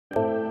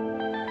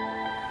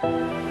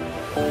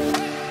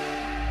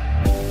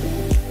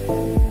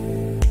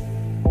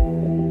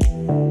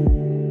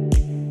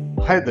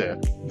Hi there,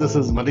 this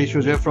is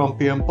Maneesh from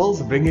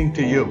PMP bringing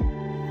to you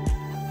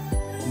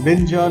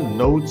Ninja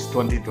Notes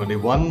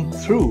 2021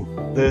 through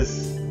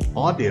this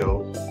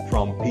audio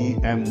from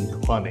PM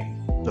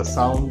Dhwani, the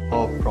sound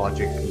of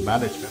project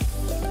management.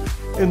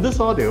 In this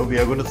audio, we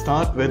are going to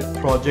start with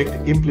project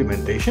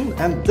implementation,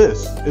 and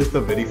this is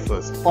the very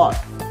first part.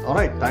 All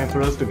right, time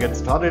for us to get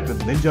started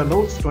with Ninja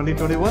Notes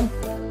 2021.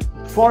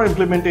 For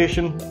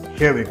implementation,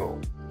 here we go.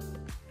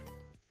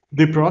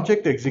 The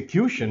project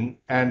execution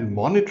and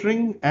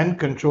monitoring and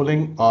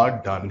controlling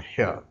are done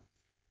here.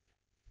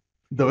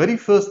 The very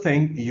first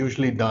thing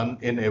usually done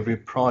in every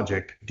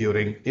project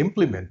during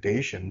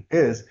implementation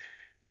is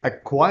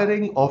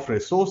acquiring of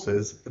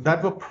resources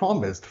that were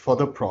promised for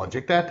the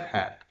project at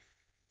hand.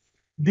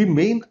 The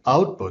main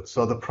outputs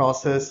of the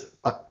process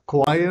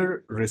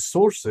acquire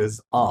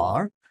resources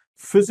are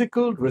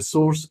physical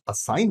resource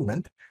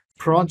assignment,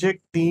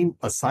 project team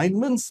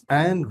assignments,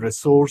 and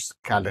resource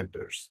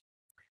calendars.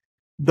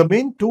 The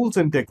main tools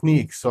and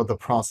techniques of the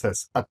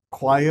process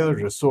acquire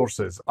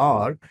resources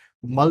are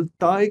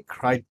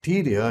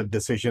multi-criteria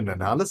decision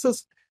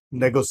analysis,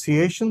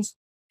 negotiations,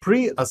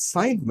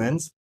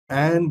 pre-assignments,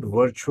 and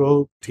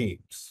virtual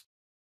teams.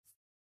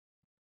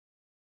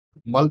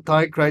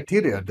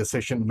 Multi-criteria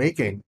decision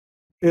making.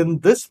 In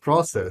this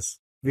process,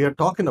 we are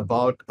talking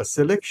about a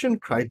selection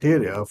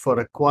criteria for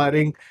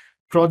acquiring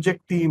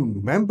project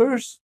team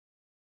members,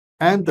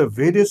 and the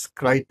various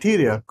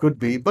criteria could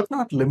be, but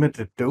not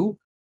limited to,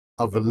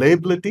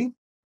 availability,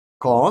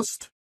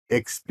 cost,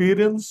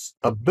 experience,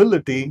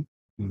 ability,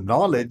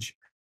 knowledge,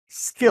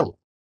 skill,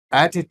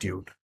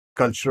 attitude,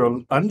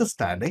 cultural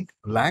understanding,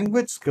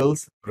 language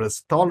skills,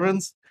 risk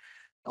tolerance,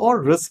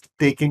 or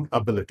risk-taking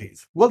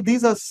abilities. Well,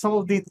 these are some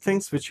of the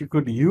things which you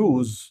could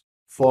use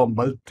for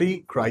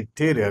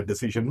multi-criteria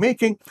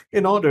decision-making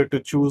in order to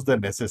choose the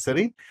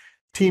necessary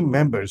team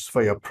members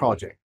for your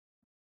project.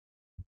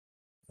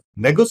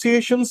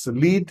 Negotiations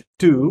lead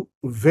to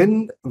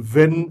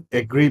win-win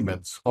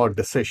agreements or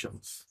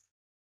decisions.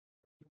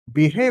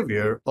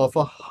 Behavior of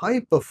a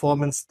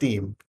high-performance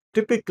team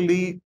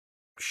typically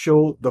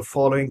show the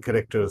following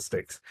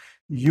characteristics: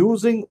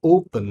 using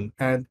open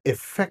and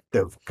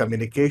effective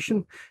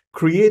communication,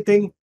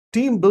 creating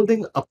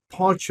team-building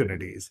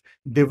opportunities,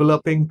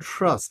 developing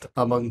trust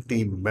among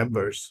team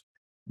members,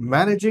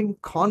 managing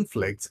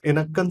conflicts in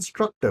a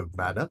constructive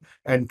manner,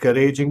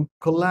 encouraging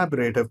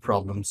collaborative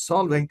problem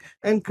solving,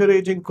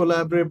 encouraging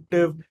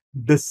collaborative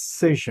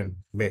decision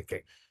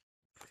making.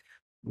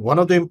 One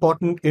of the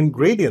important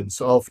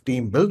ingredients of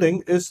team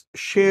building is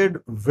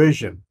shared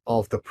vision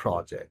of the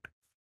project.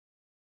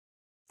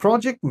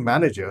 Project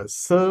manager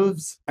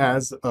serves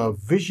as a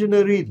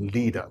visionary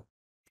leader,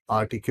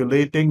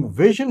 articulating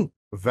vision,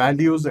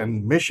 values,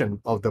 and mission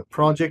of the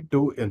project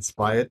to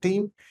inspire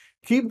team,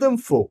 keep them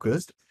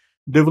focused,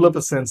 develop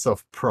a sense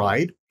of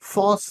pride,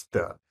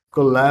 foster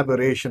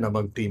collaboration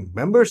among team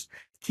members,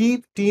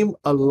 keep team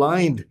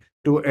aligned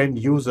to end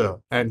user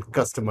and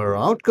customer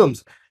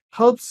outcomes,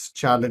 helps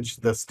challenge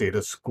the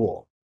status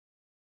quo.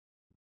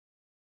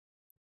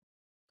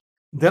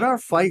 There are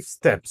 5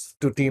 steps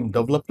to team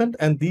development,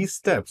 and these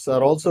steps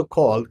are also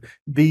called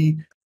the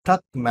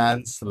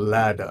Tuckman's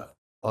ladder,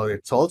 or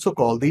it's also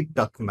called the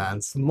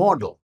Tuckman's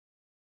model.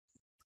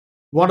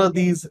 What are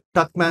these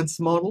Tuckman's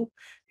model?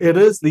 It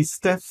is the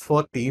steps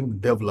for team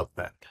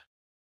development.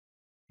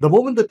 The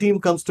moment the team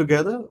comes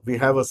together, we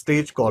have a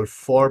stage called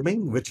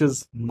forming, which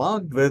is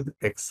marked with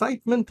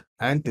excitement,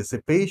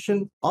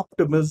 anticipation,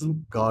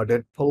 optimism,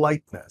 guarded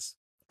politeness.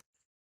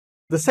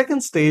 The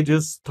second stage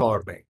is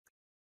storming.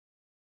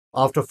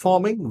 After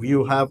forming,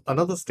 you have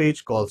another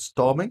stage called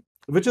storming,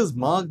 which is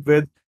marked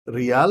with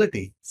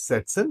reality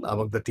sets in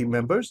among the team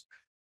members,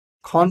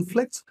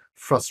 conflicts,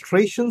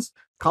 frustrations,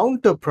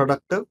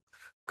 counterproductive,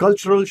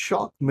 cultural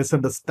shock,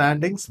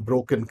 misunderstandings,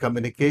 broken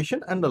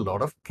communication, and a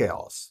lot of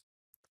chaos.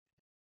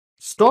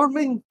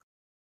 Storming,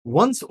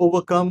 once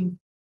overcome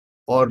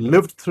or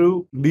lived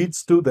through,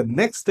 leads to the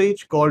next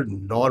stage called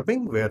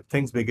norming, where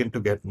things begin to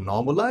get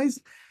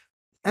normalized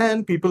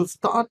and people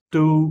start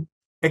to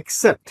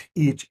accept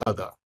each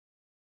other.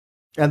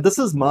 And this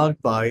is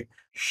marked by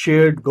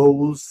shared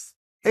goals,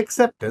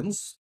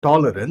 acceptance,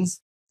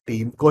 tolerance,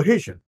 team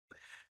cohesion.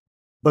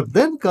 But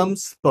then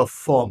comes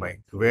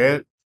performing,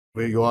 where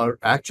you are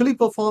actually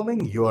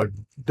performing, you are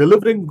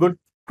delivering good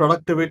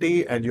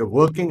productivity, and you're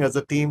working as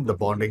a team. The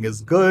bonding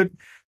is good.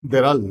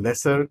 There are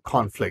lesser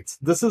conflicts.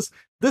 This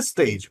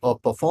stage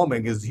of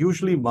performing is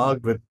usually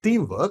marked with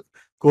teamwork,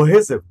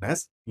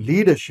 cohesiveness,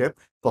 leadership,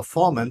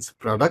 performance,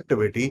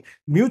 productivity,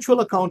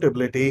 mutual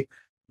accountability,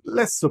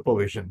 less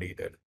supervision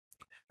needed.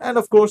 And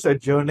of course,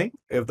 adjourning,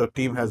 if the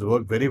team has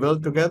worked very well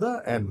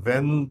together and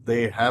when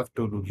they have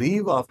to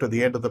leave after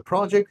the end of the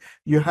project,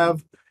 you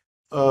have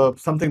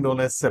something known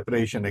as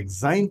separation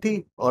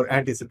anxiety or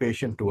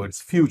anticipation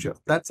towards future.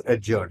 That's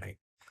adjourning.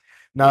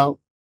 Now,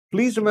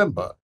 please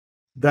remember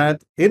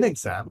that in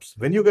exams,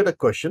 when you get a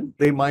question,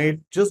 they might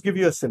just give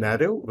you a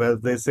scenario where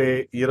they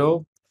say,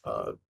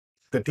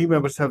 the team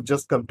members have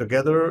just come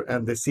together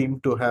and they seem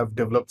to have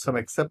developed some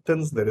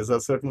acceptance. There is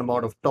a certain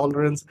amount of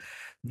tolerance.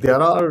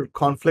 There are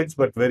conflicts,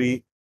 but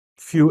very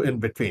few in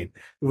between.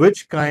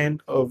 Which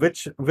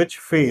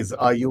phase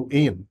are you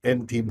in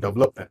team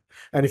development?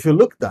 And if you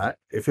look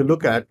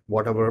at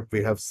whatever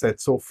we have said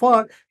so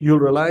far, you'll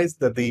realize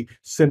that the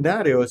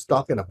scenario is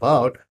talking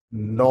about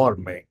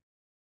norming.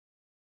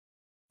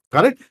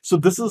 Correct? So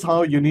this is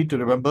how you need to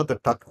remember the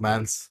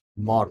Tuckman's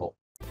model.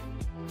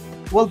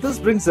 Well, this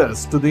brings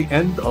us to the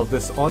end of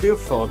this audio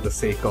for the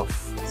sake of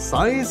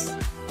size.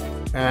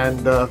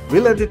 And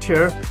we'll end it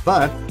here,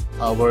 but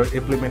our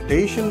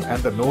implementation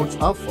and the notes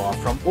are far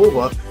from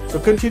over. So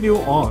continue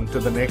on to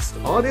the next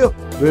audio.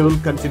 We will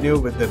continue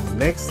with the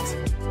next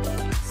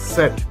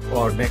set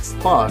or next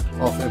part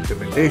of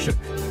implementation.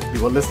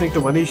 You are listening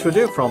to Maneesh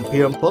Vijaya from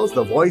PM Pulse,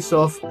 the voice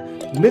of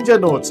Ninja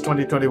Notes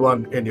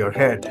 2021 in your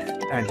head.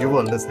 And you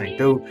are listening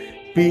to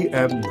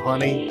PM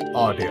Dhwani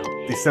Audio,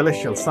 the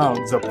celestial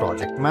sounds of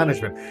project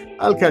management.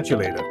 I'll catch you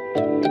later.